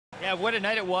Yeah, what a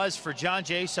night it was for John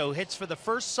Jaso. Hits for the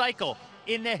first cycle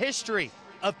in the history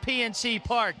of PNC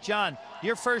Park. John,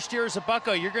 your first year as a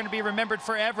Bucco, you're going to be remembered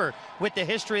forever with the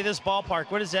history of this ballpark.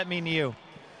 What does that mean to you?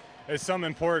 It's something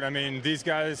important. I mean, these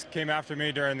guys came after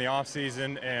me during the off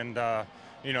season, and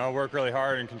you know, I work really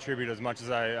hard and contribute as much as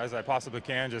I possibly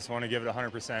can. Just want to give it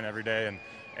 100% every day,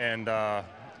 and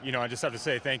you know, I just have to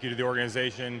say thank you to the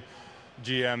organization,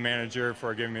 GM, manager,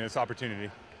 for giving me this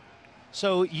opportunity.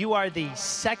 So you are the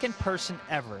second person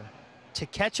ever to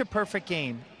catch a perfect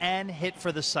game and hit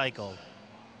for the cycle.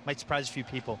 Might surprise a few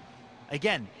people.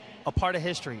 Again, a part of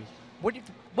history.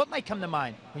 What might come to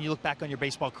mind when you look back on your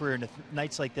baseball career and the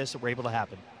nights like this that were able to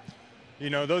happen? You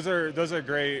know, those are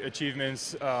great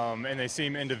achievements, and they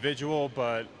seem individual,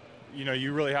 but you know,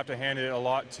 you really have to hand it a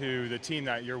lot to the team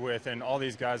that you're with, and all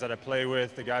these guys that I play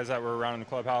with, the guys that were around in the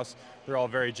clubhouse, they're all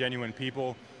very genuine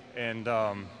people, and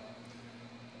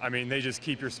I mean, they just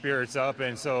keep your spirits up,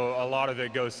 and so a lot of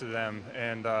it goes to them,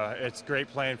 and it's great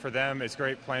playing for them. It's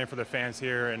great playing for the fans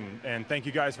here, and thank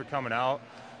you guys for coming out.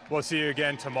 We'll see you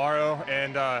again tomorrow,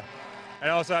 and I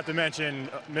also have to mention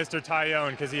Mr.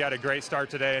 Tyone, because he had a great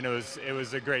start today, and it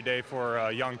was a great day for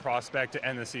a young prospect to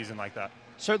end the season like that.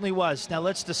 Certainly was. Now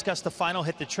let's discuss the final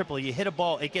hit, the triple. You hit a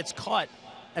ball, it gets caught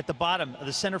at the bottom of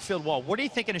the center field wall. What are you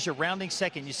thinking as you're rounding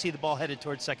second, you see the ball headed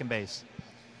towards second base?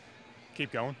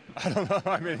 Keep going. I don't know.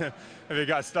 I mean, if it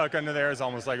got stuck under there, it's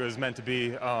almost like it was meant to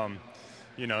be.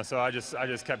 You know, so I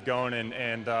just kept going,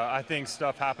 and I think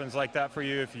stuff happens like that for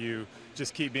you if you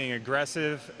just keep being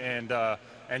aggressive and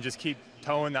just keep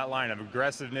towing that line of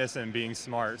aggressiveness and being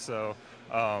smart. So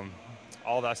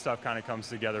all that stuff kind of comes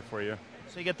together for you.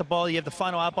 So you get the ball, you have the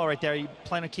final out ball right there. You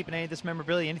plan on keeping any of this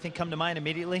memorabilia? Anything come to mind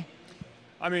immediately?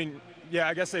 I mean, yeah,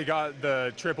 I guess they got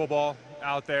the triple ball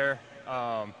out there.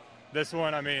 This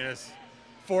one, I mean, is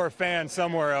for a fan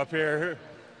somewhere up here.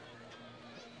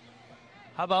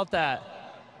 How about that?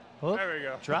 Oh, there we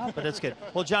go. Drop, but that's good.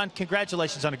 Well, John,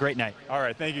 congratulations on a great night. All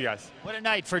right, thank you guys. What a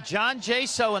night for John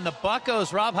Jaso and the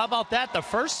Buccos. Rob, how about that? The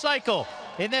first cycle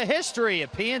in the history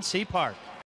of PNC Park.